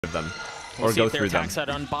them We'll or see go if their through them. attacks at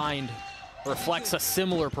Unbind reflects a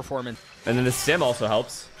similar performance. And then the Sim also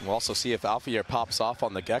helps. We'll also see if Alpha pops off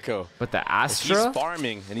on the Gecko. But the Astra? He's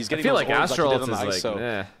farming, and he's getting I feel those like orbs Astra like ult is like, so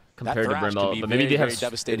eh, compared to thrash can Brimel. be But maybe very, they have very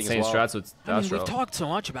devastating insane as well. strats with Astra. We've talked so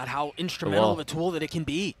much about how instrumental of a tool that it can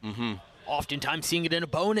be. Oftentimes seeing it in a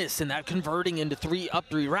bonus and that converting into 3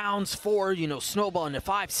 rounds, 4, you know, snowball into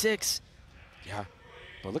 5, 6. Yeah,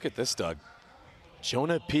 but look at this, Doug.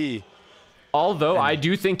 Jonah P. Although I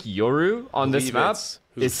do think Yoru on this map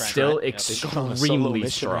is still They've gone on a solo extremely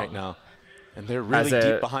mission strong right now. And they're really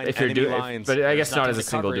deep behind enemy lines. But I guess There's not nothing as a to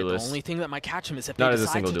single cover it. duelist. The only thing that might catch him is if Not they as a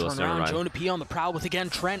decide single to duelist, turn never around. mind. Jonah P on the prowl with, again,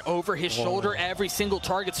 Trent over his shoulder. Every single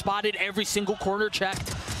target spotted, every single corner checked.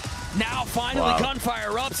 Now finally gunfire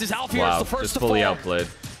erupts as Alfier's the first just to fully fall. outplayed.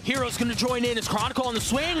 Hero's going to join in as Chronicle on the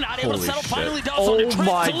swing. Not able to Holy settle. shit. Finally does Oh on the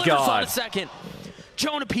Trent. my Delivers God. on a second.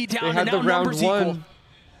 Jonah P down, They and had now the round numbers equal. one.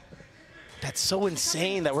 That's so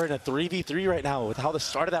insane that we're in a 3v3 right now with how the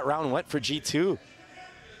start of that round went for G2.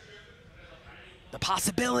 The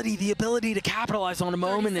possibility, the ability to capitalize on a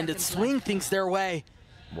moment and to swing things their way.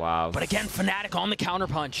 Wow. But again, FNATIC on the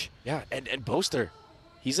counterpunch. Yeah, and Boaster,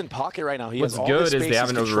 he's in pocket right now. He What's has all good the is space. they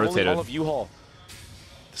haven't He's controlling over-rotated. all of U-Haul.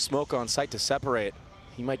 The smoke on site to separate.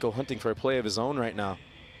 He might go hunting for a play of his own right now.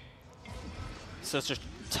 So it's just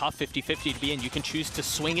tough 50-50 to be in. You can choose to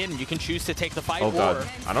swing in, you can choose to take the fight, Oh God, or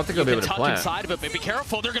I don't think they'll be able to tuck plant. inside of it, but be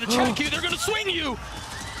careful, they're gonna check you, they're gonna swing you!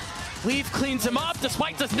 Leaf cleans him up, the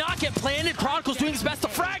spike does not get planted. Chronicle's doing his best to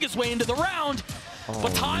frag his way into the round,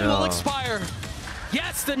 but time will expire.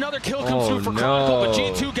 Yes, another kill comes through for Chronicle, but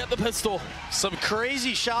G2 get the pistol. Some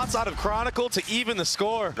crazy shots out of Chronicle to even the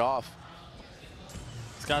score. Off.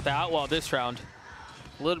 He's got the Outlaw this round.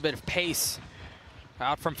 A little bit of pace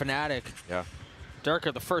out from FNATIC. Yeah.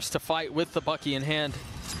 Durka the first to fight with the Bucky in hand.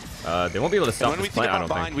 They won't be able to stop When we this think plant, I about don't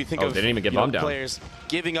bind, think. we think Oh, of they didn't even get you know, bombed down. players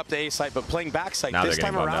giving up the A site, but playing back site. Now This they're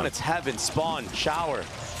time getting bombed around, down. it's heaven, spawn, shower.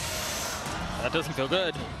 That doesn't feel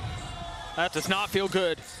good. That does not feel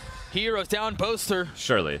good. Heroes down, Boaster.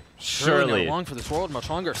 Surely. Really Surely. not long for this world, much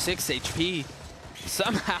longer. 6 HP.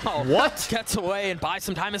 Somehow What? gets away and buys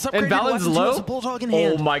some time. It's And upgraded Valen's weapon low? as a Bulldog in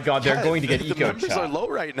hand. Oh my God, they're going to get the eco numbers are chat. low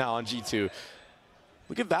right now on G2.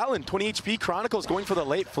 Look at Valen, 20 HP. Chronicle's going for the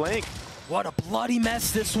late flank. What a bloody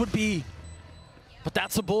mess this would be. But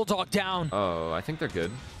that's a Bulldog down. Oh, I think they're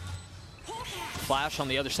good. Flash on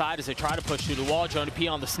the other side as they try to push through the wall. Jonah P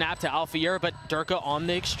on the snap to Alphier, but Durka on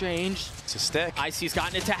the exchange. It's a stick. Icy's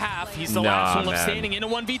gotten it to half. He's the last one left standing in a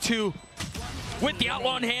 1v2. With the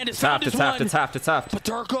Outlaw in hand, It's half, it's half, it's half, it's half. But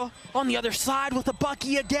Durka on the other side with a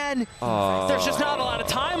Bucky again. There's just not a lot of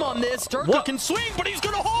time on this. Durka can swing, but he's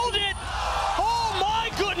going to hold it. Oh my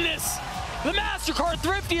goodness. The MasterCard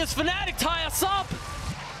Thrifty as FNATIC tie us up.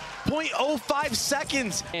 0.05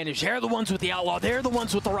 seconds. And they're the ones with the Outlaw. They're the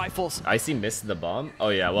ones with the rifles. Icy missed the bomb? Oh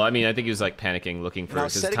yeah, well I mean I think he was like panicking, looking for Now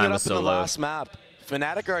his setting time it was up in so the low. last map.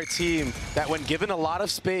 FNATIC are a team that when given a lot of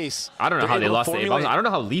space, I don't know how they lost the A-bombs. I don't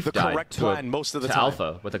know how Leaf the died correct to, plan most of the to time.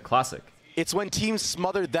 Alpha with a classic. It's when teams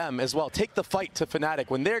smother them as well. Take the fight to FNATIC.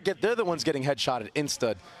 When they're the ones getting headshotted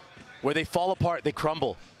instead. Where they fall apart, they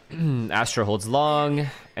crumble. Astra holds long,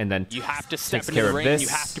 and then You have to step takes into care the of ring. this You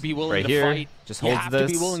have to be willing right to here. fight. Just You holds have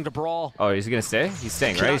this. to be willing to brawl. Oh, is he gonna stay? He's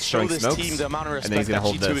staying, right? Cannot He's show throwing this smokes, team the amount of and then he's respect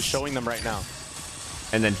gonna that hold G2 this. is showing them right now.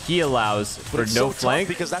 And then he allows for it's no so tough flank,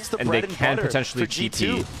 because that's the and bread they and can butter potentially for G2.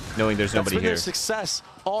 TP, knowing there's That's nobody been here. their success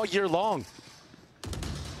all year long.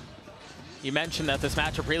 You mentioned that this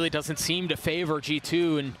matchup really doesn't seem to favor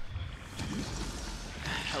G2, and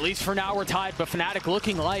at least for now we're tied, but FNATIC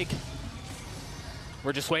looking like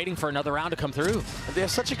we're just waiting for another round to come through. They have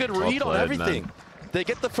such a good read on played, everything. man. They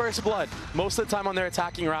get the first blood most of the time on their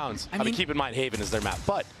attacking rounds. I mean, keep in mind Haven is their map,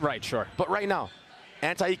 but Right, sure. right now,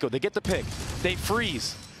 anti-eco, they get the pick, they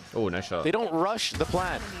freeze. Oh, nice shot. They don't rush the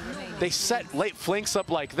plan. They set late flanks up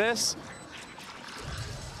like this.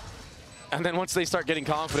 And then once they start getting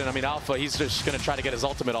confident, I mean, Alpha, he's just going to try to get his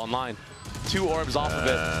ultimate online. 2 orbs off of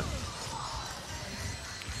it.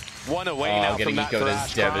 One away now getting from that ecoed thrash.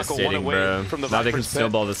 is Chronicle, one devastating, away bro. from the Now they can Viper's pit.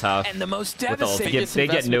 snowball this half. And the most with the ult. devastating They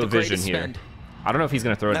get no vision here. Spend. I don't know if he's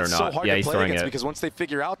gonna throw it or That's not. so hard Yeah, to he's play throwing against it. because once they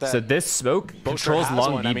figure out that So this smoke Boaster controls has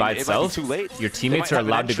long one, B I mean, by it might be itself. too late. Your They teammates might are have an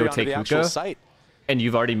allowed to entry go onto take the actual hookah, site. and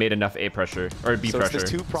you've already made enough A pressure or B So pressure, it's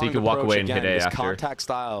this so two-pronged you can walk approach away and hit again, A this after. contact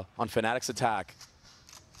style on FNATIC's attack.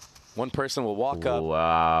 One person will walk up,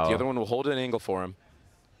 Wow. the other one will hold an angle for him,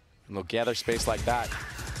 and they'll gather space like that.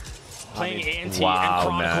 Playing anti, wow, and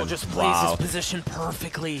Chronicle man. just plays his position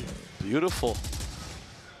perfectly. Beautiful.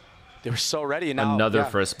 They were so ready, and now Another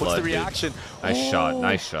first blood, What's the dude. reaction? Nice shot,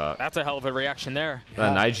 nice shot. That's a hell of a reaction there.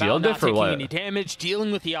 An IGL Val not diff or taking what? any damage,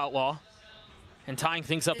 dealing with the Outlaw. And tying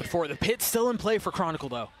things up at 4. The pit's still in play for Chronicle,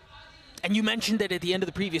 though. And you mentioned that at the end of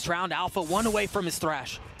the previous round, Alpha 1 away from his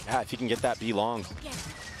Thrash. Yeah, if he can get that B long.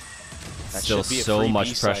 That Still so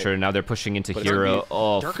much pressure. Now they're pushing into Hero.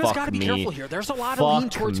 Oh, Durka's got to be careful here. There's a lot of lean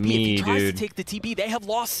towards B. If he tries to take the TP, they have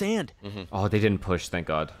lost sand. Oh, they didn't push, thank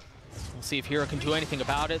God. We'll see if Hero can do anything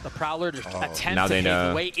about it. The Prowler attempts now to they take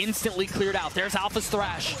know. away, instantly cleared out. There's Alpha's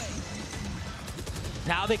Thrash.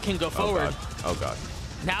 Now they can go forward. Oh, God.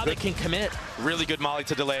 Now they can commit. Really good molly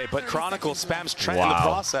to delay, but Chronicle spams Trent in the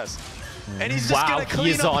process. And he's just gonna clean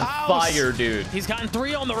he's up on house. fire, dude. He's gotten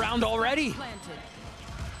 3 on the round already.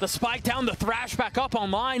 The spike down, the Thrash back up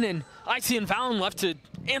online, and Icy and Valen left to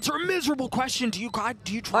answer a miserable question. Do you try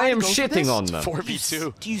I am to go for shitting this? on them.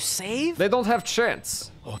 4v2. Do you save? They don't have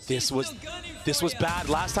chance. Oh, this was bad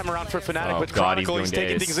last time around for FNATIC, Oh, but God, Chronicle, he's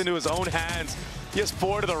taking ace. things into his own hands. He has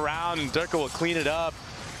 4 to the round, and Durka will clean it up.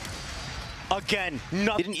 Again, he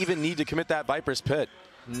didn't even need to commit that Viper's Pit.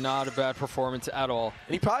 Not a bad performance at all.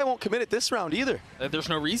 And he probably won't commit it this round either. There's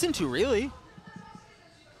no reason to, really.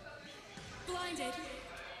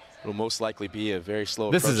 It'll most likely be a very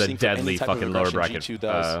slow This approach. is a Seeing from any deadly type of fucking lower aggression bracket G2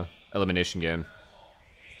 does. elimination game.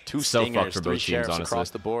 2 so stingers, fucked for 3 both teams, sheriffs honestly. across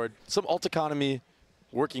the board. Some ult economy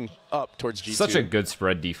working up towards G2. Such a good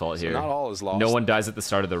spread default here. not all is lost. No one dies at the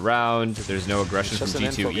start of the round. There's no aggression from Just an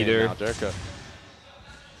info G2 game either. now, Durka.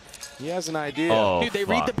 He has an idea. Oh, Dude, they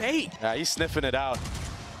read the bait. Yeah, he's sniffing it out.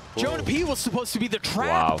 Jonah P was supposed to be the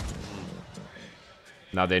trap. Wow.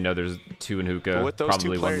 Now they know there's 2 in hookah. But with those probably 2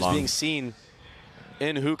 one players long. being seen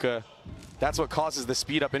in hookah, that's what causes the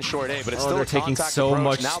speed up in short A. But it's still they're a taking contact so approach.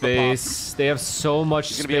 much Now space. They have so much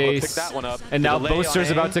He's gonna be able to pick space. that one up. And The now delay on Boaster's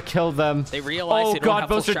A. about to kill them. They realize oh they don't God, have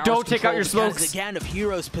full Boaster, showers don't take out control your because, smokes. again, of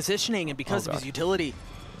Hero's positioning and because of his utility.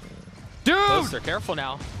 Dude! Boaster, careful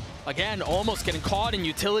now. Again, almost getting caught in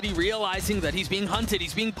utility, realizing that he's being hunted,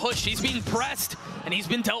 he's being pushed, he's being pressed, and he's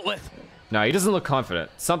been dealt with. No, he doesn't look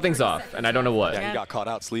confident. Something's off, and I don't know what. Yeah, he got caught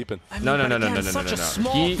out sleeping. I mean, No. Such a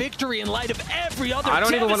small victory in light of every other I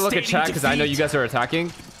don't even want to look at devastating chat because I know you defeat. guys are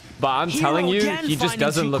attacking, but I'm Hero telling you, again he just finding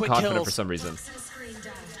doesn't 2 look quick confident kills. for some reason.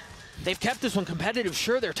 They've kept this one competitive.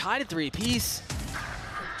 Sure, they're tied at 3 apiece.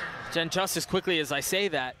 Gen just as quickly as I say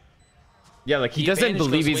that. Yeah, like he The doesn't advantage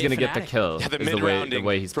believe goes he's away gonna to get the FNATIC. kill. Yeah, the is mid-rounding the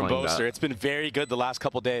way he's from playing Boaster. that. It's been very good the last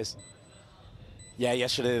couple days. Yeah,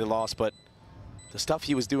 yesterday they lost, but the stuff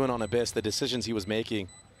he was doing on Abyss, the decisions he was making,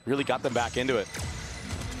 really got them back into it.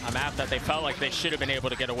 A map that they felt like they should have been able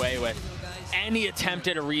to get away with. Any attempt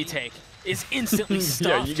at a retake is instantly Yeah,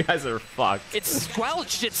 stuffed. you guys are fucked. It's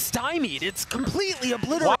squelched, it's stymied, it's completely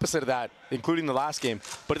obliterated. Opposite of that, including the last game.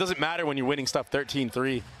 But it doesn't matter when you're winning stuff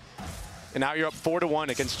 13-3. And now you're up 4-1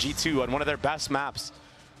 against G2 on one of their best maps.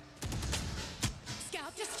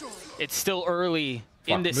 It's still early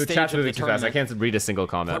in this The stage chat's of the moving too fast. I tournament. can't read a single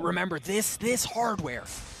comment. But remember, this hardware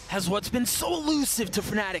has what's been so elusive to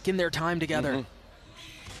FNATIC in their time together.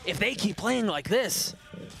 If they keep playing like this,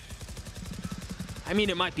 I mean,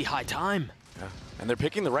 it might be high time. Yeah. And they're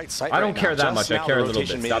picking the right site I don't right care now. that Just much. I now care the a little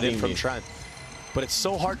rotation bit. made Stop it in being from mean. Trent. But it's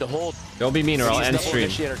so hard to hold. Don't be mean or I'll He's end double stream.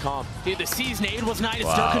 initiator comp. Dude, the C's nade was nice.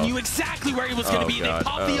 Wow. Durka knew exactly where he was going to Oh, be. God. They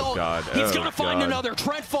popped the Oh, ult. God. He's Oh, going to find God. another.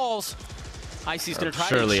 Trent falls. Icy's going to try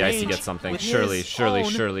Surely to Icy exchange gets something. with Surely, his surely,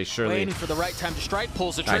 own. surely, surely. Waiting for the right time to strike.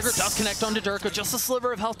 Pulls the trigger. Nice. Does connect onto Durka. Just a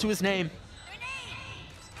sliver of health to his name.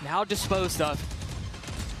 Now disposed of.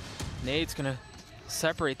 Nade's going to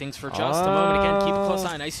separate things for just a moment. Again, keep a close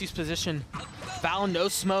eye on Icy's position. Valen, no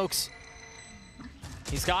smokes.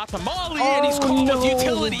 He's got the molly, and he's caught with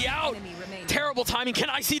utility out. Terrible timing. Can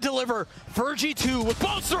Icy deliver? For G2 with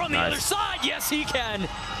Boaster on the other side. Yes, he can.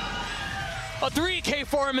 A 3K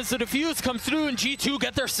for him as the defuse comes through, and G2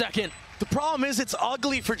 get their second. The problem is it's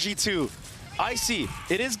ugly for G2. Icy,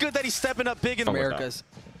 it is good that he's stepping up big in Americas.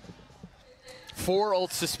 4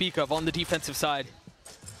 ults to speak of on the defensive side.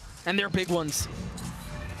 And they're big ones.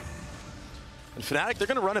 And FNATIC, they're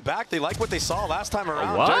going to run it back. They like what they saw last time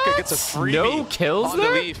around. What? Durka gets a freebie No kills on the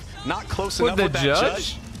there? leaf. Not close With enough the with that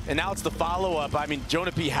judge? And now it's the follow-up. I mean,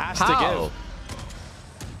 Jonah P has How? to give.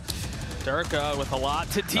 Durka with a lot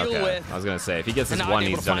to deal with. I was going to say, if he gets his And not one,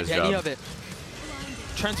 able he's to done find his any job. of it.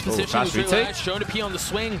 Trent's position fast was really retake? nice. Jonah P on the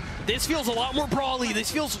swing. This feels a lot more brawly.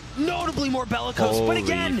 This feels notably more bellicose. But Holy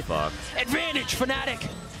again, fuck. advantage FNATIC.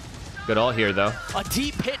 Good all here, though. A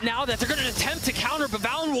deep hit now that they're going to attempt to counter, but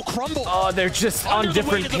Valen will crumble. Oh, they're just Under on the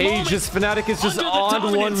different weight of the moment. pages. FNATIC is just Under the on one,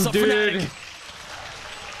 dominance of dude.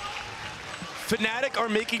 FNATIC are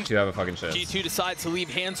making... You have a fucking chance. G2 decides to leave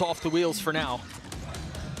hands off the wheels for now.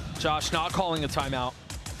 Josh not calling a timeout.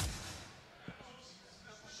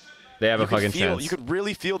 They have a fucking chance. You could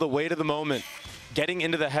really feel the weight of the moment getting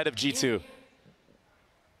into the head of G2.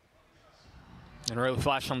 And early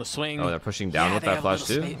flash on the swing. Oh, they're pushing down with that flash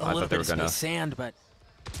too? I thought they were gonna sand, but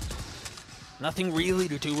nothing really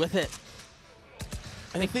to do with it.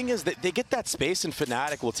 And the thing is that they get that space, and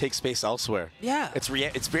FNATIC will take space elsewhere. Yeah. It's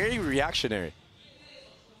very reactionary.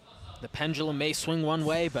 The pendulum may swing one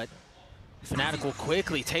way, but FNATIC will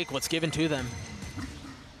quickly take what's given to them.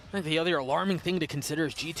 I think the other alarming thing to consider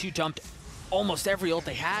is G2 dumped almost every ult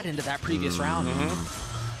they had into that previous round.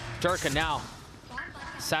 Durka now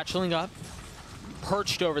satcheling up,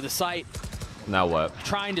 perched over the site. Now what?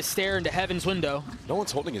 Trying to stare into heaven's window. No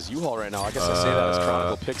one's holding his U-Haul right now. I guess I say that as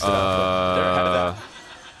Chronicle picks it up, but they're ahead of that.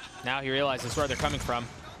 Now he realizes where they're coming from.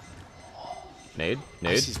 Nade?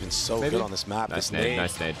 He's been so good on this map. Nice nade,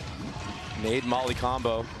 nice nade. Nade Molly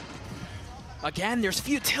combo. Again, there's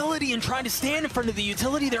futility in trying to stand in front of the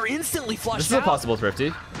utility. They're instantly flushed This is a possible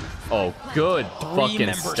Thrifty. Oh, good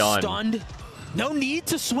fucking stun. Stunned. No need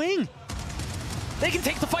to swing. They can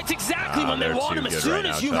take the fights exactly when they want them. As soon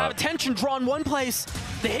as you have attention drawn one place,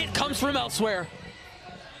 the hit comes from elsewhere.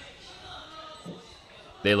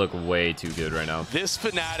 They look way too good right now. This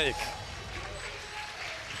FNATIC,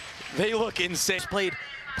 they look insane. Played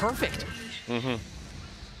perfect.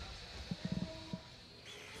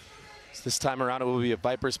 So this time around, it will be a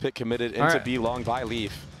Viper's pick committed into B long by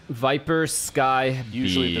Leaf. Viper, Sky, B.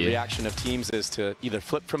 Usually the reaction of teams is to either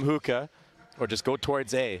flip from hookah or just go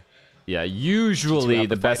towards A. Yeah, usually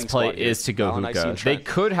the best play is to go hookah. They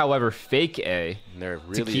could, however, fake A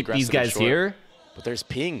to keep these guys here. But there's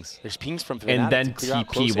pings. There's pings from FNATIC and then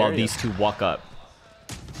TP while these two walk up.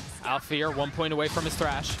 Alfear 1 point away from his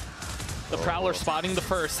Thrash. The Prowler spotting the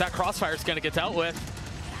first. That crossfire is going to get dealt with.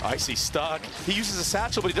 Icy stuck. He uses a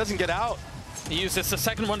satchel, but he doesn't get out. He uses the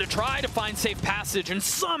second one to try to find safe passage, and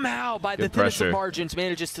somehow, by the thinnest of margins,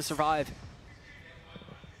 manages to survive.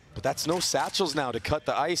 But that's no satchels now to cut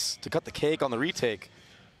the ice, to cut the cake on the retake.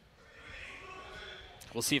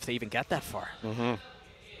 We'll see if they even get that far.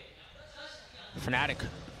 FNATIC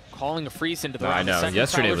calling a freeze into the round. I know.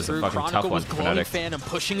 Yesterday was a fucking tough one for FNATIC. Fan and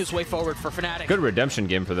pushing his way forward for FNATIC. Good redemption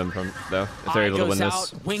game for them, though, if they're able to win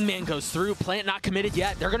this. Wingman goes through. Plant not committed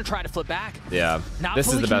yet. They're going to try to flip back. Yeah.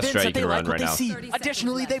 This is the best strat you can run right now.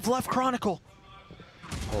 Additionally, they've left Chronicle.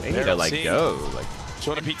 They need to, go.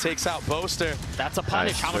 Jonah takes out Boaster. That's a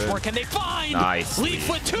punish. How much more can they find? Nice. Leaf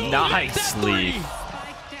with 2. Nice Leaf.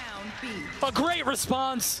 A great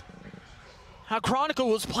response. How Chronicle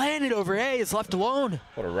was planted over A is left alone.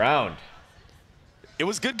 What a round. It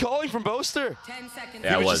was good calling from Boaster. 10 seconds.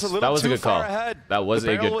 Yeah, that was a good call. Ahead. That was a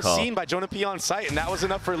good call. The barrel was seen by Jonah P on site, and that was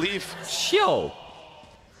enough for Leaf. Chill.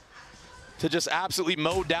 To just absolutely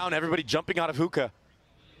mow down everybody jumping out of hookah.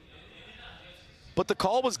 But the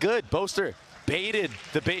call was good. Boaster baited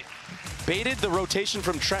the rotation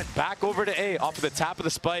from Trent back over to A off of the tap of the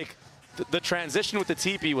spike. The transition with the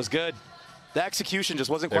TP was good. The execution just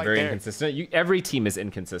wasn't quite there. They're very inconsistent. Every team is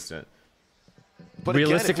inconsistent. But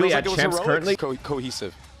realistically, again, at Champs currently,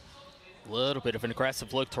 cohesive. A little bit of an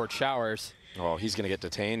aggressive look toward Showers. Oh, he's going to get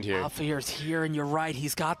detained here. Alfear's here, and you're right.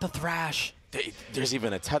 He's got the Thrash. There's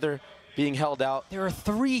even a tether being held out. There are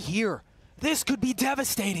 3 here. This could be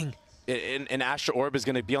devastating. And Astra Orb is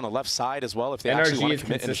going to be on the left side as well if they actually want to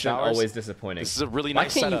commit in the Showers. Always disappointing. This is a really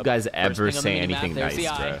nice setup. Why can't you guys ever say anything nice,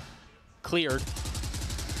 bro? Cleared.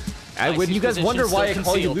 When you guys wonder why I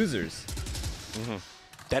call you losers.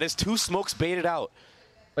 That is 2 smokes baited out.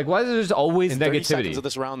 Like, why is there always in negativity? 30 seconds of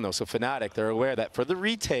this round, though, so FNATIC, they're aware that for the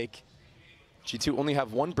retake, G2 only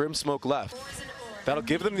have 1 Brim smoke left. That'll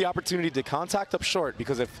give them the opportunity to contact up short,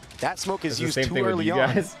 because if that smoke is used too early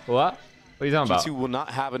on, what? What are you talking about? G2 will not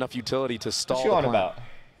have enough utility to stall. What you on about?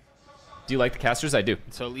 Do you like the casters? I do.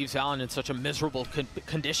 So it leaves Allen in such a miserable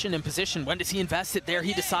condition and position. When does he invest it there?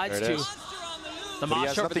 He decides to. The but he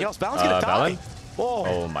has nothing else. Balin's gonna die.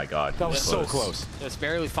 Oh my god. That was so close. Just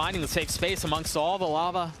barely finding the safe space amongst all the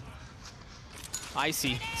lava.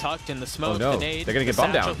 Icy tucked in the smoke. Oh no, they're gonna get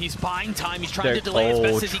bombed down. He's buying time. He's trying to delay as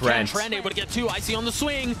best as he can. Trent able to get 2. Icy on the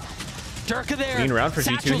swing. Durka there. Clean round for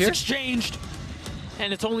G2 here. Exchanged.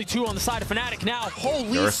 And it's only 2 on the side of FNATIC now.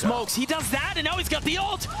 Holy smokes. He does that, and now he's got the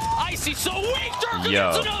ult. Icy so weak. Durka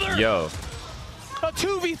gets another. A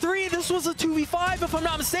 2v3. This was a 2v5, if I'm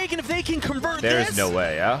not mistaken. If they can convert this. There's no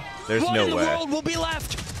way, yeah? There's no way. What in the world will be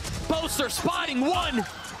left? Boaster spotting 1. A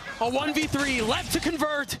 1v3 left to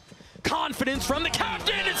convert. Confidence from the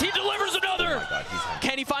captain as he delivers another. Oh my god,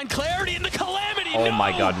 can he find clarity in the calamity? Oh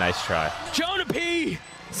my god, nice try. Jonah P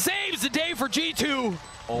saves the day for G2.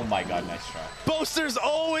 Oh my god, nice try. Boaster's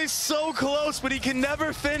always so close, but he can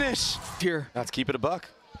never finish. Here. Let's keep it a buck.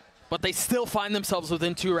 But they still find themselves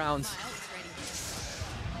within 2 rounds.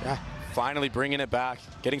 Yeah, finally bringing it back,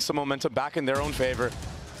 getting some momentum back in their own favor.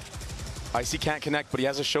 Icy can't connect, but he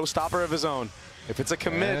has a showstopper of his own. If it's a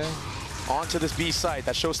commit onto this B site,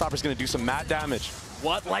 that showstopper is going to do some mad damage.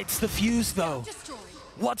 What lights the fuse, though?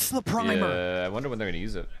 What's the primer? Yeah, I wonder when they're going to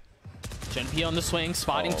use it. Gen P on the swing,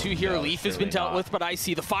 spotting two here. No, Leaf has been dealt with, but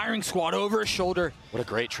Icy, the firing squad over his shoulder. What a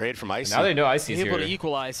great trade from Icy. Now they know Icy's able here. to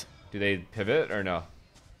equalize. Do they pivot or no?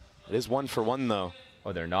 It is 1-for-1 though.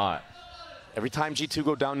 Oh, they're not. Every time G2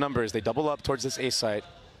 go down numbers, they double up towards this A site.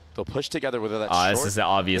 They'll push together whether that's short. This is the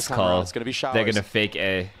obvious call. It's going to be showers. They're going to fake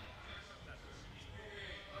A.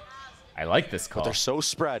 I like this call. But they're so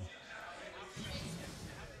spread.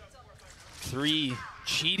 3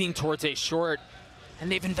 cheating towards a short,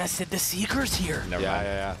 and they've invested the Seekers here. Never mind.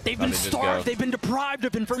 Yeah. They've been starved. They've been deprived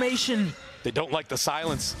of information. They don't like the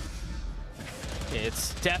silence.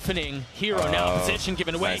 It's deafening. Hero now position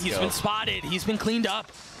given away. Nice He's been spotted. He's been cleaned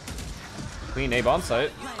up. Clean Abe on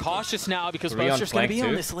site. Cautious now because 3 on Boaster's going to be flank on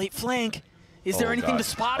too. this late flank. Is there anything to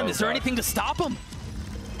spot him? Is there anything to stop him?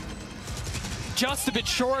 Just a bit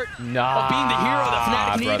short of being the hero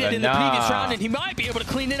that FNATIC needed in the previous round, and he might be able to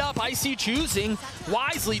clean it up. Icy choosing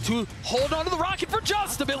wisely to hold onto the rocket for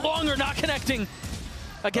just a bit longer, not connecting.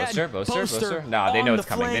 Again, Boaster. Nah, they know it's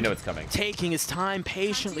coming. They know it's coming. Taking his time,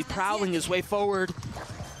 patiently prowling his way forward,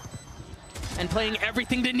 and playing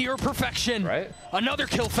everything to near perfection. Right. Another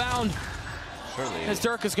kill found. Surely. As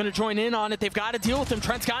Dirk is going to join in on it, they've got to deal with him.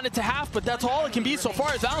 Trent's gotten it to half, but that's all it can be so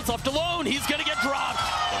far. As Valent's left alone, he's going to get dropped.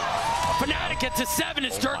 FNATIC gets to 7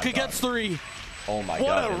 as Dirk gets 3. Oh my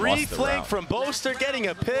God. What a reflank from Boaster, getting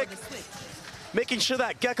a pick, making sure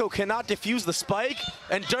that Gecko cannot defuse the spike,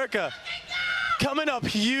 and Durka coming up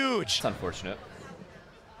huge. It's unfortunate.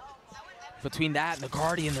 Between that and the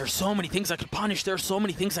Guardian, there's so many things that could punish. There's so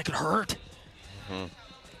many things that could hurt.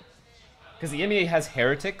 Because the MEA has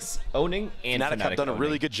Heretics owning and FNATIC have done a owning.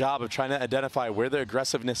 really good job of trying to identify where the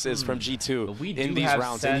aggressiveness is from G2 in these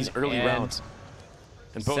rounds, in these early rounds.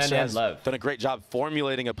 And Boaster has done a great job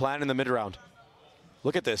formulating a plan in the mid-round.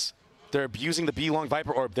 Look at this. They're abusing the B-Long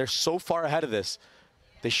Viper Orb. They're so far ahead of this.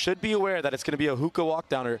 They should be aware that it's going to be a hookah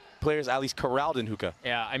walkdown, or players at least corralled in hookah.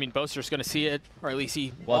 Yeah, I mean, Boaster's going to see it, or at least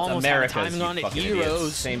he Well, almost had the timing on it.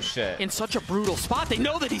 Heroes same shit. In such a brutal spot. They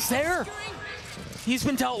know that he's there. He's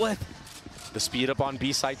been dealt with. The speed up on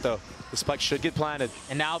B site, though. The spike should get planted.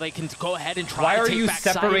 And now they can go ahead and try Why to are take you back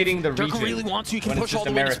separating the region? Dirk really wants you. He can push all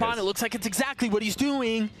the way to spawn. It looks like it's exactly what he's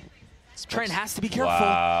doing. Trent has to be careful.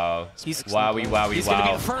 Wow. He's Wowie. He's going to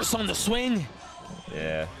be the first on the swing.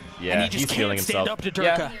 Yeah. And he just he's feeling can't stand himself. up to Durka.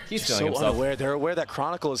 Yeah, he's feeling so himself. unaware. They're aware that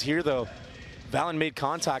Chronicle is here, though. Valen made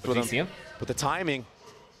contact with him. See him? But the timing.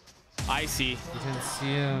 Icy. You didn't see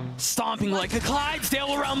him. Stomping like a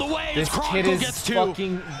Clydesdale around the way. This kid is gets 2.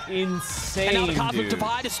 fucking insane, and now the Cosmic dude.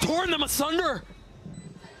 Divide has torn them asunder.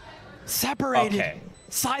 Separated. Okay.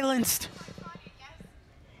 Silenced.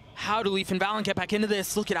 How do Leaf and Valen get back into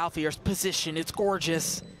this? Look at Alfier's position. It's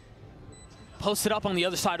gorgeous. Posted up on the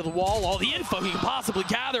other side of the wall. All the info he can possibly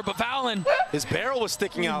gather, but Valen. His barrel was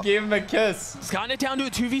sticking out. Gave him a kiss. He's gotten it down to a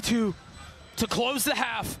 2v2 to close the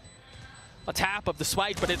half. A tap of the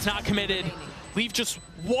spike, but it's not committed. Leaf just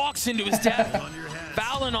walks into his death.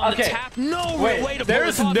 Valen on the tap. No real way to pull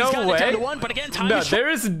this off. He's got it down to 1, but again, time is short. There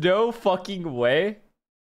is no fucking way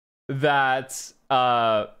that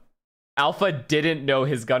Alpha didn't know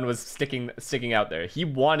his gun was sticking out there. He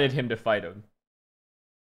wanted him to fight him.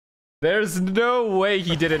 There's no way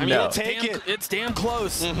he didn't know. It's damn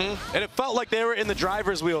close. And it felt like they were in the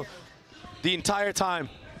driver's wheel the entire time.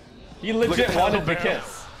 He legit wanted the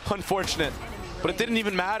kiss. Unfortunate, but it didn't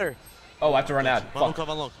even matter. Oh, I have to run ad. Fuck.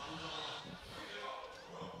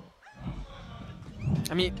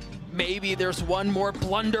 I mean, maybe there's one more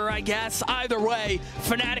blunder, I guess. Either way,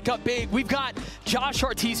 FNATIC up big. We've got Josh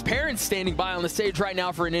Ortiz's parents standing by on the stage right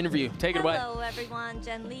now for an interview. Take it away. Hello, everyone.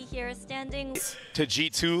 Jen Lee here, standing to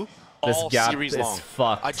G2 this all gap series is long.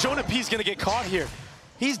 Fucked. Jonah P's gonna get caught here.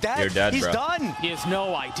 He's dead. You're dead, He's bro. done. He has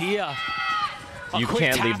no idea. You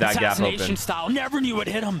can't leave that gap open. Style. Never knew it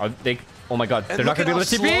hit him. Oh my God, they're not gonna be able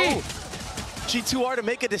to TP. G2 are to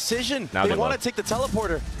make a decision. Now they want to take the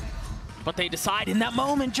teleporter. But they decide in that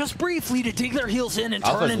moment, just briefly, to dig their heels in and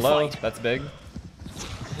Alpha's turn and low. fight. That's big.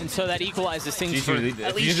 And so that equalizes things G2, for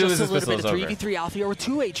at least just a little bit of 3v3. Alfia with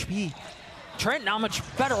 2 HP. Trent not much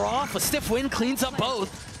better off. A stiff win cleans up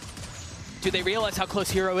both. Do they realize how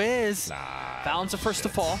close Hero is? Nah. Valen's the first to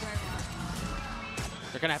fall.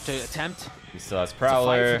 They're going to have to attempt He still has to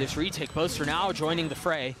Prowler. fight for this retake. Boaster now joining the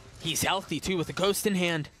fray. He's healthy too with a ghost in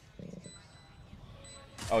hand.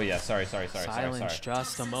 Oh yeah, sorry. Silence,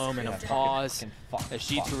 just a moment of pause as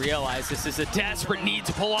G2 realize this is a desperate need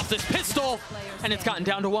to pull off this pistol, and it's gotten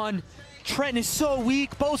down to 1. Trent is so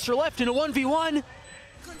weak. Boaster left in a 1v1.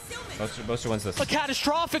 Boaster wins this. A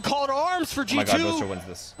catastrophic call to arms for G2. Oh my god, Boaster wins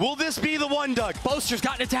this. Will this be the one, Doug? Boaster's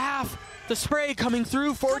gotten it to half. The spray coming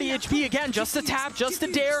through, 40 HP again, just a tap, just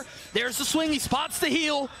a dare. There's the swing, he spots the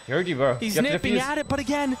heal. He heard you, bro. He's nipping at it, but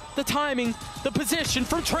again, the timing, the position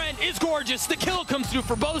from Trent is gorgeous. The kill comes through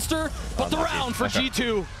for Boaster, but the round for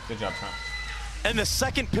G2. Good job, Trent. And the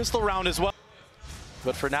second pistol round as well.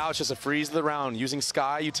 But for now, it's just a freeze of the round, using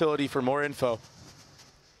Sky utility for more info.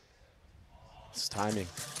 It's timing.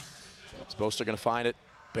 Is Boaster gonna find it?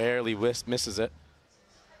 Barely misses it.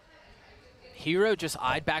 Hero just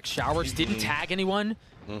eyed back showers, didn't tag anyone,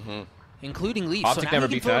 including Leaf. Optic so now never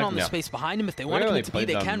he beat can throw it that? on the No. space behind him. If they want to commit to B,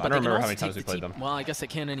 they can, but they can also take the team. Well, I guess they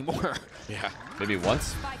can't anymore. Yeah. Maybe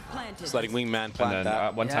once. Just letting Wingman plant And then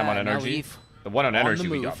that. one time on energy. The one on energy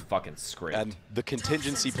we got fucking scraped. And the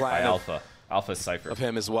contingency plan by Alpha. Alpha's Cypher. Of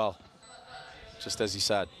him as well. Just as you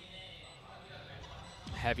said.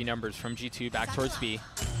 Heavy numbers from G2 back towards B.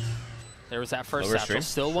 There was that first Lower satchel. stream.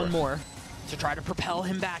 Still one more to try to propel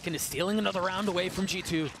him back into stealing another round away from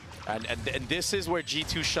G2. And this is where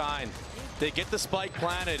G2 shine. They get the spike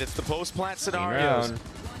planted. It's the post-plant scenarios.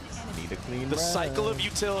 Need a clean The round. cycle of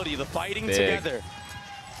utility, the fighting together.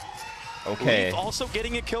 Okay. Leaf also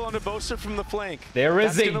getting a kill on the Boaster from the flank. There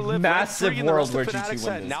is That's a gonna live massive rent-free in the world rest where of G2 FNATIC wins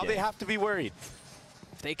said. this Now game. they have to be worried.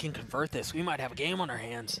 If they can convert this, we might have a game on our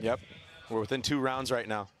hands. Yep. We're within 2 rounds right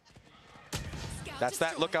now. That's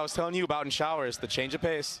that look I was telling you about in showers, the change of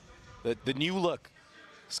pace, the new look.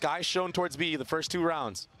 Sky shown towards B the first 2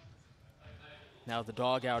 rounds. Now the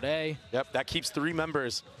dog out A. Yep, that keeps 3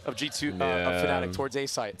 members of G2 of FNATIC towards A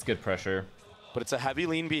site. It's good pressure. But it's a heavy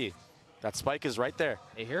lean B. That spike is right there.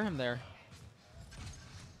 They hear him there.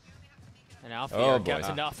 And Alpha gets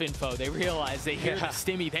enough info. They realize they hear the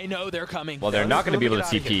stimmy. They know they're coming. Well, they're not going to be able to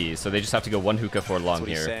TP, so they just have to go 1 hookah for long That's what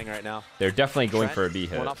here. he's saying right now. They're definitely going Trent, for a B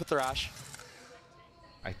hit. Going off a Thrash.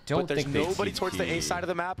 I don't but there's think they nobody TP. towards the A side of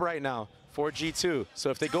the map right now for G2.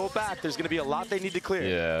 So if they go back, there's going to be a lot they need to clear.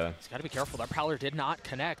 Yeah. He's got to be careful. That Prowler did not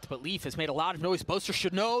connect, but Leaf has made a lot of noise. Boaster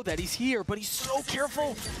should know that he's here, but he's so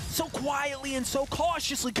careful, so quietly and so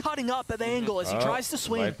cautiously cutting up at the angle as he tries to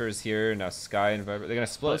swing. Viper's here, now Sky and Viper. They're going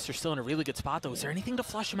to split. Boaster's still in a really good spot, though. Is there anything to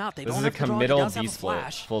flush him out? They This don't is a have to draw. He committal does have B a split,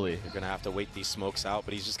 flash. fully. They're going to have to wait these smokes out,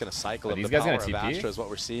 but he's just going to cycle Are up. these The guys power gonna of TP? Astra is what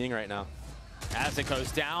we're seeing right now. As it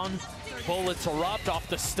goes down, bullets erupt off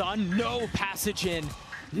the stun. No passage in.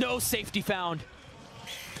 No safety found.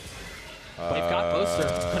 They've got Boaster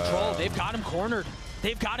controlled. They've got him cornered.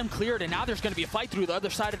 They've got him cleared, and now there's going to be a fight through the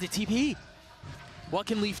other side of the TP. What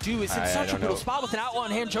can Leaf do? Is in such a brutal spot with an outlaw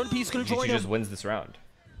in hand. Joan P is going to join him. just wins this round.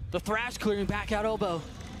 The Thrash clearing back out elbow.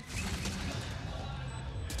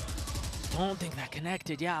 Don't think that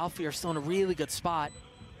connected. Yeah, Alfie are still in a really good spot.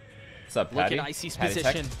 What's up, Look Patty? at Icy's Patty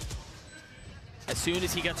position. Tech? As soon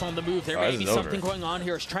as he gets on the move, there may be something going on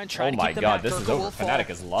here as Trent trying to keep them Oh my back. god, this is over. FNATIC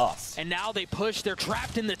is lost. And now they push. They're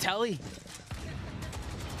trapped in the telly.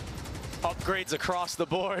 Upgrades across the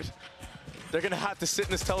board. They're going to have to sit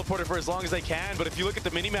in this teleporter for as long as they can, but if you look at the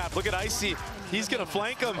minimap, look at Icy. He's going to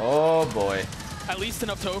flank him. Oh boy. At least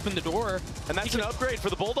enough to open the door. And that's an upgrade for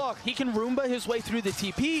the Bulldog. He can Roomba his way through the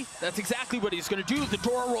TP. That's exactly what he's going to do. The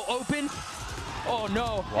door will open. Oh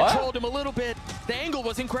no, What? It trolled him a little bit. The angle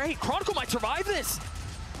wasn't great. Chronicle might survive this.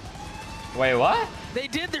 Wait, what? They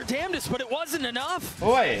did their damnedest, but it wasn't enough.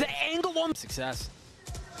 Wait. The angle on success.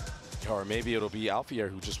 Or maybe it'll be Alfier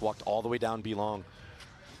who just walked all the way down B long.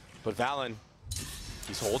 But Valen,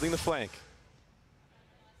 he's holding the flank.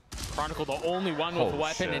 Chronicle the only one with a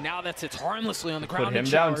weapon, and now that sits harmlessly on the ground. Put him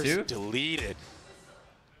down too? Deleted.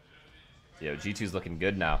 Yo, G2's looking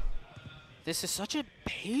good now. This is such a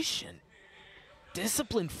patient,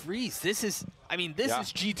 disciplined freeze. This is, I mean, this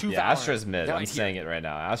is G2 Yeah, Valorant. Astra's mid. Right I'm here. saying it right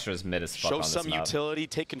now. Astra's mid as fuck Show on this some map. utility,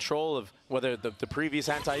 take control of whether the previous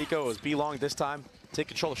anti-eco was B long this time. Take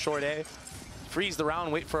control of short A. Freeze the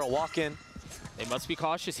round, wait for a walk-in. They must be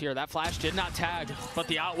cautious here. That flash did not tag, but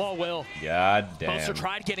the outlaw will. God damn. Boaster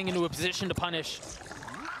tried getting into a position to punish.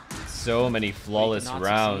 So many flawless not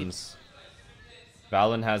rounds.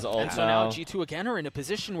 Valen has ult And so now G2 again are in a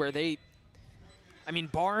position where they, I mean,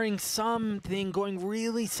 barring something going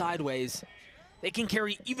really sideways, they can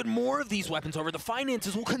carry even more of these weapons over. The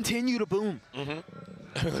finances will continue to boom.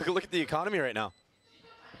 Look at the economy right now.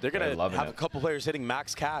 They're going to have a couple players hitting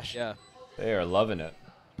max cash. Yeah. They are loving it.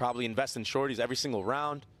 Probably invest in shorties every single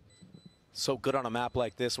round. So good on a map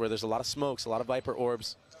like this where there's a lot of smokes, a lot of Viper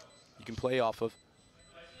orbs you can play off of.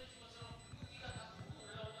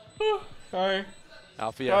 Sorry.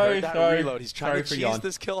 Alfie, I heard that reload. He's trying to cheese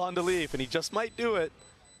this kill onto Leaf, and he just might do it.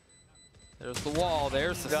 There's the wall.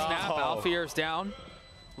 There's the snap. Alfier's down.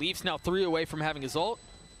 Leaf's now 3 away from having his ult.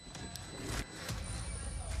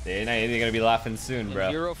 They're gonna be laughing soon, bro.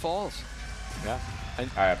 Hero falls. Yeah. All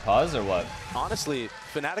right, pause or what? Honestly,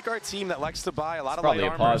 FNATIC are a team that likes to buy a lot of Probably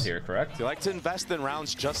light a pause here, correct? They like to invest in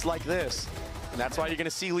rounds just like this. And that's why you're going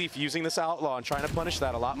to see Leaf using this outlaw and trying to punish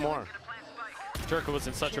that a lot more. Turka was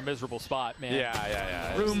in such a miserable spot, man.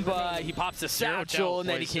 Yeah. Roomba, he pops a satchel, and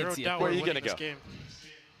then he can't see it. Where are you going to go?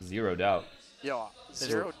 Zero doubt. Yo,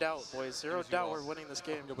 zero doubt, boys. Zero doubt we're winning this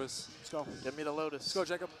game. Yo, boys. Let's go. Get me the Lotus. Let's go,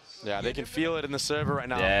 Jacob. Yeah, they can feel it in the server right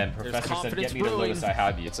now. Yeah, and Professor said, get me the Lotus, I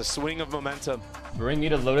have you. It's a swing of momentum. Bring me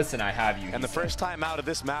the Lotus and I have you. And the first time out of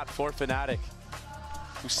this map for FNATIC,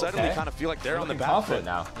 who suddenly kind of feel like they're on the back foot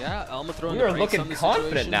now. Yeah, Elma throwing We are looking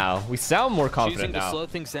confident now. We sound more confident now. Choosing to now. slow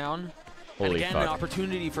things down. Holy and again, fuck. An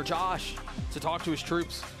opportunity for Josh to talk to his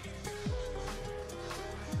troops.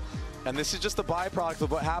 And this is just a byproduct of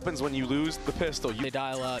what happens when you lose the pistol. They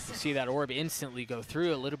dial up, you see that orb instantly go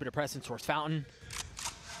through. A little bit of presence towards Fountain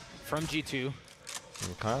from G2.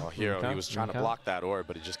 Oh, Hero, he was trying to block that orb,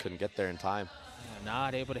 but he just couldn't get there in time. Yeah,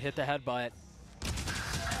 not able to hit the headbutt.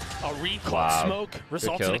 A recall smoke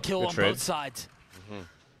results in a kill on both sides.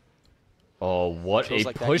 Oh, what a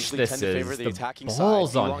push this is. The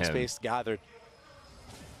balls on him. Space gathered.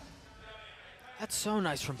 That's so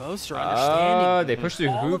nice from Boaster, understanding. They push through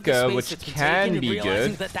hookah, which can be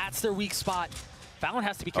good. That's their weak spot. Fallon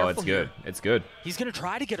has to be careful. Oh, it's good. It's good. He's going to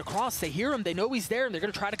try to get across. They hear him. They know he's there, and they're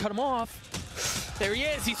going to try to cut him off. There he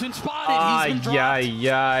is. He's been spotted. He's been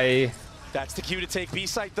dropped. That's the cue to take B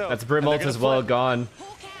site, though. That's Brim ult as well gone.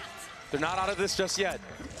 They're not out of this just yet.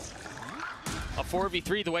 A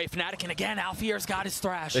 4v3 the way FNATIC, and again, Alfier's got his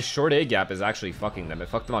thrash. The short A gap is actually fucking them. It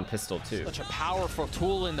fucked them on pistol, too. Such a powerful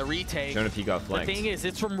tool in the retake. Jonah P got flanked. The thing is,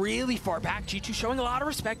 it's from really far back. G2 showing a lot of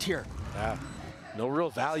respect here. Yeah. No real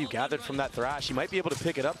value gathered from that thrash. He might be able to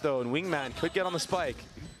pick it up, though, and Wingman could get on the spike.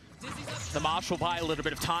 The Mosh will buy a little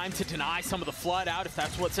bit of time to deny some of the flood out, if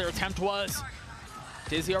that's what their attempt was.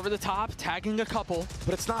 Dizzy over the top, tagging a couple.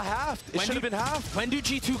 But it's not halved. It should have been halved. When do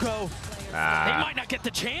G2 go? They might not get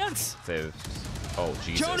the chance. Oh,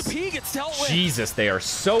 Jesus. Jonah P gets dealt with. Jesus, they are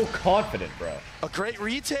so confident, bro. A great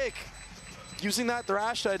retake. Using that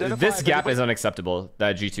thrash to identify. This gap is unacceptable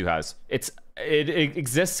that G2 has. It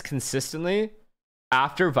exists consistently.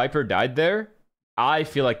 After Viper died there, I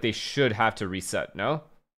feel like they should have to reset, no?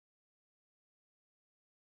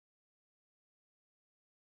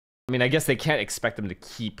 I mean, I guess they can't expect them to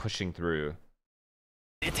keep pushing through.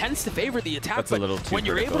 It tends to favor the attack, That's a little too when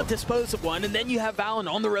you're able to dispose of one, and then you have Valen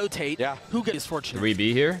on the rotate, who gets fortunate?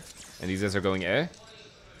 3B here, and these guys are going A.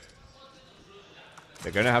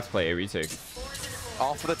 They're going to have to play A retake.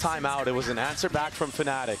 All for the timeout. It was an answer back from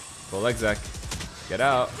FNATIC. Full exec. Get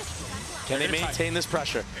out. Can they maintain this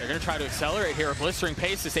pressure? They're going to try to accelerate here. A blistering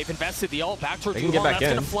pace as they've invested the ult back towards they can get back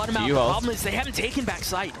That's in. going to flood them out. The problem is they haven't taken back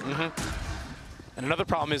sight. And another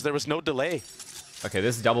problem is there was no delay. Okay,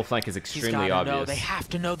 this double flank is extremely obvious. They have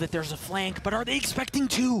to know that there's a flank, but are they expecting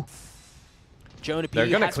two? Jonah P They're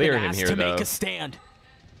gonna has clear been him asked here, to though. make a stand.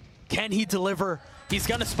 Can he deliver? He's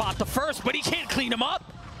going to spot the first, but he can't clean him up.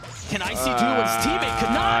 Can IC do what his teammate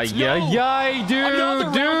could not? Dude.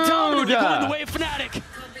 Going the way of FNATIC.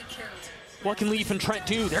 What can Leaf and Trent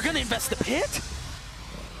do? They're going to invest the pit.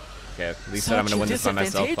 Okay, at least I'm going to win this by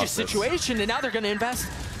myself. Disadvantageous situation, and now they're going to invest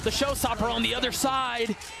the showstopper on the other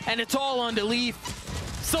side, and it's all on to Leaf.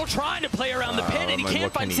 Still trying to play around the pit, and he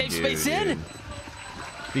can't find safe space in.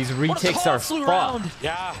 These retakes are fucked.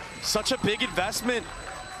 Yeah, such a big investment.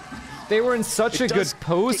 They were in such a good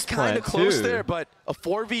post plant, kind of close too. there, but a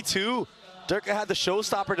 4v2. Durka had the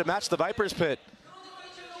showstopper to match the Viper's pit.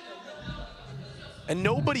 And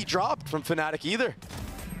nobody dropped from FNATIC either.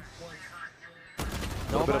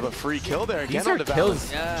 A little bit of a free kill there. These are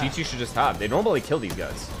kills G2 should just have. They normally kill these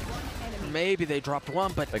guys. Maybe they dropped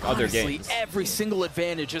one, but like honestly, other games. Every single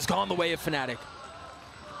advantage has gone the way of FNATIC.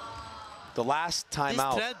 The last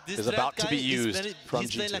timeout is about to be used from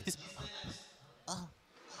G2. Like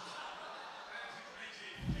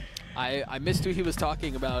I missed who he was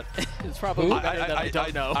talking about. It's probably I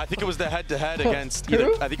don't know. I think it was the head-to-head against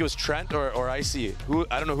either. I think it was Trent or Icy.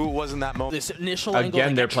 I don't know who it was in that moment. This initial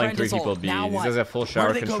Again, they're playing 3 people B. These guys have full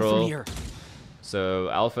shower control. So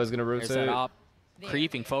Alpha is gonna rotate.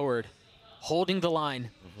 Creeping forward, holding the line.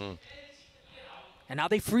 And now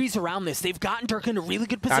they freeze around this. They've gotten Durka in a really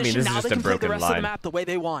good position. I mean, this now is just they can a broken play the rest of the map the way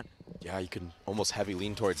they want. Yeah, you can almost heavy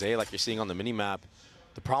lean towards A like you're seeing on the mini-map.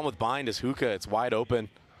 The problem with Bind is hookah. It's wide open.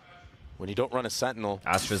 When you don't run a Sentinel.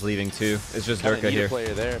 Astra's leaving too. It's just Durka here. A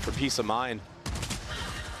player there for peace of mind.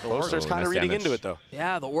 Boaster's kind of reading into it though.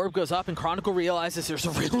 Yeah, the orb goes up and Chronicle realizes there's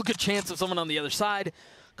a real good chance of someone on the other side. A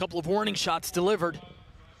couple of warning shots delivered.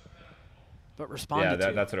 But responded to.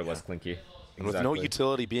 Yeah, that's what it was, Clinky. And with no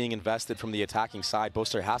utility being invested from the attacking side,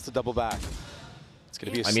 Boaster has to double back. It's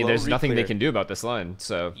going to be a slow there's nothing they re-clear. can do about this line,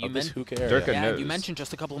 so who cares? Durka Yeah, knows. you mentioned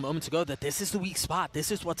just a couple of moments ago that this is the weak spot.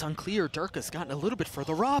 This is what's unclear. Durka's gotten a little bit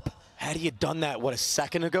further up. Had he had done that, what, a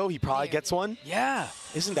second ago, he probably gets one? Yeah.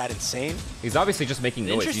 Isn't that insane? He's obviously just making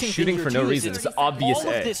noise. Interesting He's shooting thing for here, no too, reason. is It's obvious all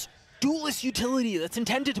of A. this duelist utility that's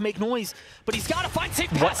intended to make noise, but he's got to find safe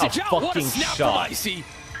What passage a out. What a fucking snap shot. from Icy.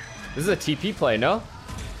 This is a TP play, no?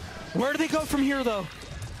 Where do they go from here, though?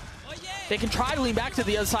 They can try to lean back to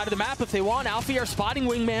the other side of the map if they want. Alfie, our spotting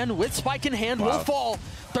wingman, with spike in hand, will fall.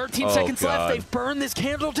 13 seconds left. They've burned this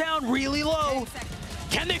candle down really low.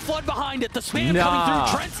 Can they flood behind it? The spam coming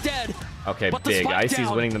through. Trent's dead. Okay, but big. Icy's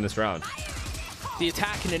down. winning them this round. The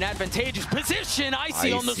attack in an advantageous position.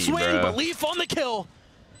 Icy on the Icy, swing, bro. but Leaf on the kill.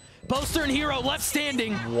 Boaster and Hero left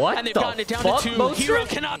standing. What And they've the gotten it down fuck, to 2. Boaster? Hero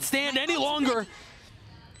cannot stand any longer.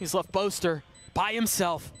 He's left Boaster by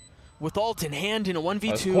himself with ult in hand in a 1v2.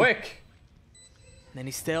 That was quick. And then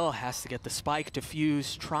he still has to get the spike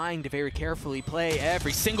defused, trying to very carefully play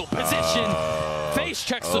every single position. Face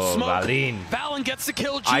checks the smoke. Valen gets the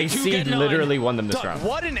kill. G2 Icy get 9. literally won them this round.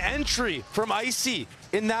 What an entry from Icy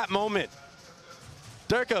in that moment.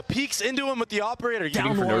 Durka peeks into him with the operator.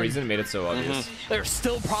 Shooting for no reason made it so obvious. There's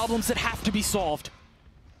still problems that have to be solved.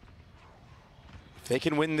 If they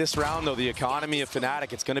can win this round, though, the economy of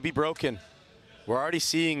FNATIC, it's going to be broken. We're already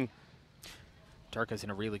seeing... Durka's in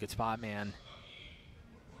a really good spot, man.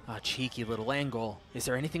 A cheeky little angle. Is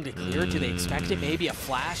there anything to clear? Do they expect it? Maybe a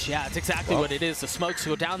flash? Yeah, it's exactly what it is. The smokes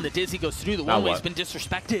go down, the Dizzy goes through. The one-way's been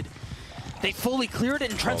disrespected. They fully cleared it,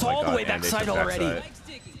 and Trent's all the way backside already.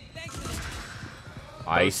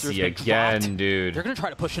 Icy again, dude. They're going to try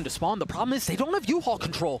to push into spawn. The problem is they don't have U-Haul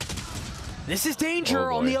control. This is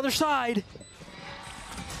danger on the other side.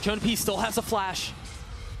 Jonah P still has a flash,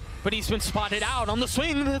 but he's been spotted out on the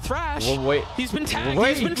swing. The Thrash. Well, wait. He's been tagged.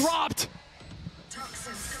 He's been dropped.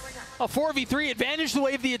 A 4v3 advantage the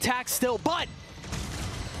way of the attack still, but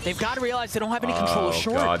they've got to realize they don't have any control of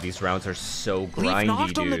short. Oh god, these rounds are so grindy, Leaf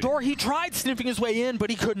knocked dude. on the door. He tried sniffing his way in, but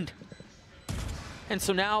he couldn't. And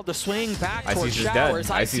so now the swing back towards Showers.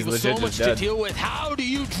 Icy with so much to deal with. How do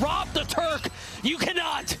you drop the Turk? You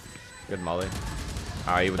cannot. Good molly.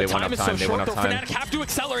 They went up time. They went up time. FNATIC have to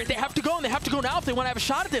accelerate. They have to go, and they have to go now if they want to have a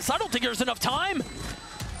shot at this. I don't think there's enough time.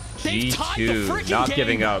 They've tied the freaking not game.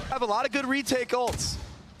 giving up. Have a lot of good retake ults.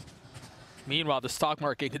 Meanwhile, the stock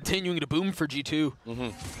market continuing to boom for G2.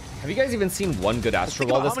 Have you guys even seen one good Astro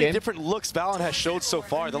Wall this How many game? different looks Valorant has showed so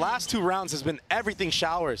far. The last 2 rounds has been everything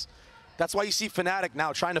Showers. That's why you see FNATIC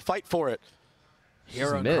now trying to fight for it.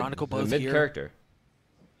 Hero and Chronicle both mid here. character.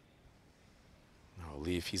 Oh,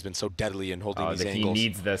 Leaf, he's been so deadly in holding these He angles.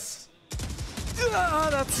 needs this.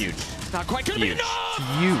 That's Huge. not quite gonna be Huge.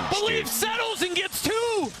 enough. Huge, But Leaf dude. settles and gets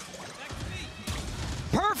 2.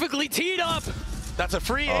 Perfectly teed up. That's a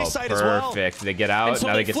free A site as well. Perfect. They get out. And so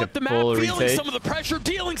now they get to flip the map, full feeling retake. some of the pressure,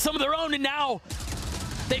 dealing some of their own, and now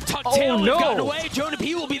they've tucked tail and gotten away. Jonah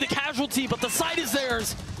P will be the casualty, but the site is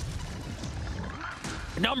theirs.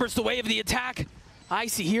 Numbers the way of the attack.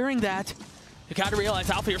 Icy hearing that. You gotta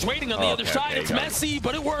realize Alfier's waiting on the other side. It's messy,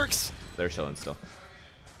 but it works. They're chilling still.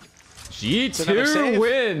 G2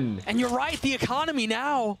 win. And you're right, the economy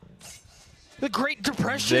now. The Great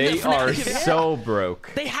Depression. They are so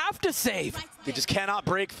broke. They have to save. They just cannot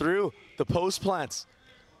break through the post plants.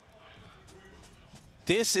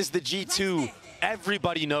 This is the G2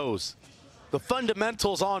 everybody knows. The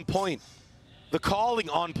fundamentals on point. The calling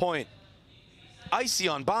on point. Icy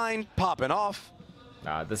on bind, popping off.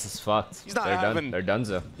 Nah, this is fucked. He's not They're having, done. They're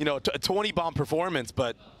donezo. You know, a 20 bomb performance,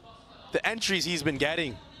 but the entries he's been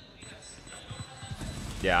getting.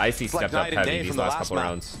 Yeah, Icy stepped up heavy these last couple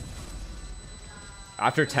rounds.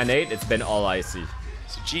 After 10-8, it's been all Icy.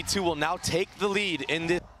 So G2 will now take the lead in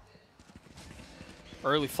this.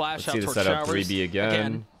 Early flash out Let's see the towards setup. Showers. 3B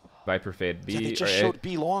again. Viper fade B. Yeah, they just showed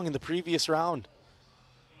B long in the previous round.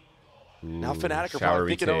 Now FNATIC are probably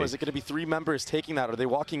thinking, oh, is it going to be 3 members taking that? Are they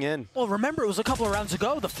walking in? Well, remember, it was a couple of rounds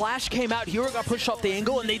ago. The flash came out. Hero got pushed off the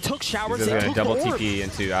angle, and they took Showers. They're They going to took double the orb. TP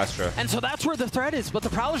into Astra. And so that's where the threat is. But the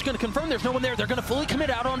Prowler's going to confirm there's no one there. They're going to fully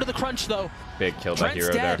commit out onto the crunch, though. Big kill by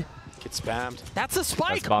Hero there. Get spammed. That's a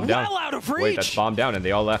spike. That's bomb down. Well out of reach. Wait, that's bomb down, and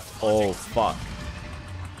they all left. Oh, fuck.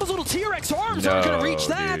 Those little T-Rex arms aren't going to reach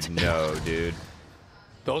that. Dude, no, dude.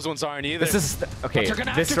 Those ones aren't either. This is, okay,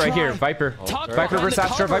 this right here, Viper. Tuck Viper versus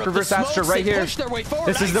Astra, Viper versus Astra right here.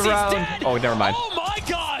 This is the round. Dead. Oh, never mind. Oh my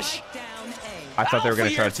gosh. I thought they were going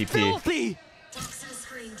to try to TP. Filthy.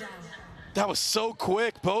 That was so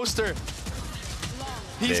quick, Boaster.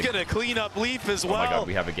 He's going to clean up Leaf as well. Oh my god,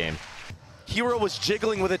 we have a game. Hero was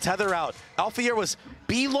jiggling with a tether out. Alphier was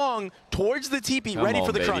B-long towards the TP, ready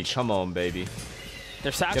for the crunch. Come on, baby.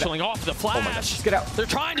 They're satcheling off the flash. Oh my gosh, get out. They're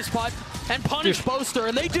trying to spot and punish Boaster,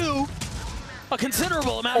 and they do a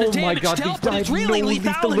considerable amount of damage dealt, but it's really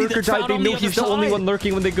lethality that's found They on know the he's other the only side. one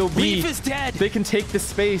lurking when they go B. Leaf is dead. They can take the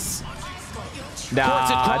space.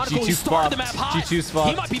 Nah, G2's fucked. G2's fucked.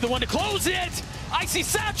 He might be the one to close it. Icy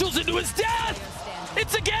satchels into his death.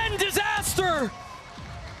 It's again disaster.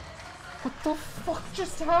 What the fuck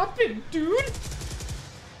just happened, dude?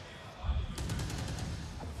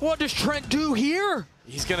 What does Trent do here?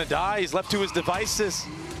 He's gonna die. He's left to his devices.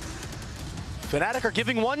 FNATIC are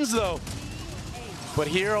giving ones though, but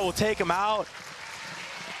Hero will take him out.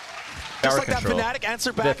 Just like that, FNATIC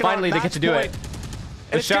answer back. Finally, they get to do it.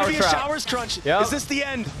 And it's gonna be a showers crunch. Yep. Is this the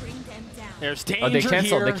end? There's danger Oh, they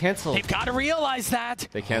canceled. here. They canceled. They've got to realize that.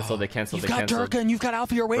 They canceled. They canceled. You've They got canceled. Durka and you've got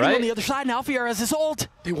Alphier waiting on the other side, and Alphier has his ult.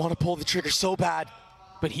 They want to pull the trigger so bad.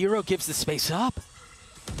 But Hero gives the space up.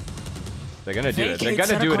 They're gonna do it. They're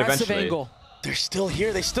gonna do it eventually. Angle. They're still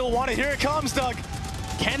here. They still want it. Here it comes, Doug.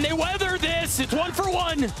 Can they weather this? It's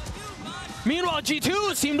 1-for-1. Meanwhile,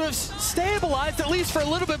 G2 seem to have stabilized at least for a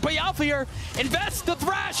little bit. But Alphier invests the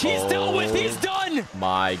thrash. He's dealt with. He's done.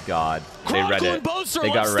 My God, they read it. They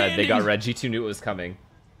got red. They got red. G2 knew it was coming.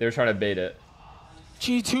 They were trying to bait it.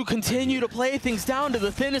 G2 continue to play things down to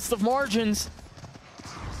the thinnest of margins.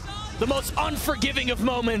 The most unforgiving of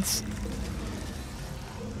moments.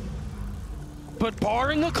 But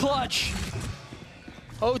barring a clutch,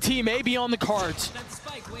 OT may be on the cards.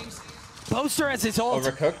 Boaster has his ult.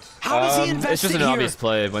 Overcooked? How does he invest It's just it an here? obvious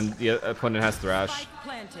play when the opponent has thrash.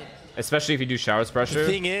 Especially if you do showers pressure.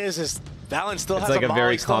 The thing is Valen still it's has like a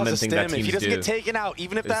very still has common a thing stem. that teams If he doesn't do. get taken out,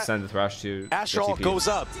 even if that send the thrash to Astral TP. goes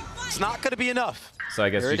up, it's not going to be enough. So I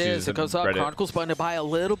guess There it is. It goes up. Reddit. Chronicles button to buy a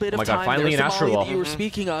little bit of my God, time. finally There's an the Astral volley wall. that you were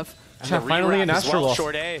speaking of. Finally an Astral wall.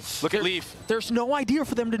 Short A. Look at Leaf. There's no idea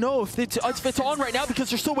for them to know if it's on right now because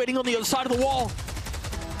they're still waiting on the other side of the wall.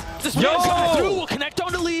 This man's coming through. Will connect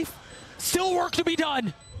onto Leaf. Still work to be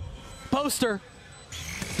done. Boaster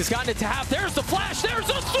has gotten it to half. There's the flash. There's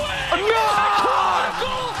the swing.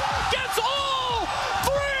 Chronicle gets all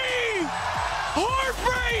three.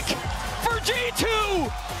 Heartbreak for G2.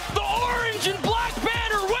 The orange and black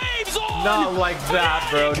banner waves on. Not like that,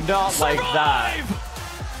 bro. Not like that.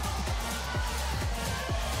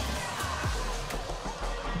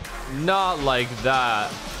 Not like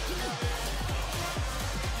that.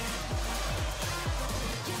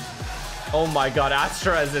 Oh my God,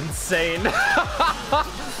 Astra is insane. Cover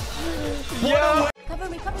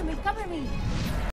me, cover me, cover me.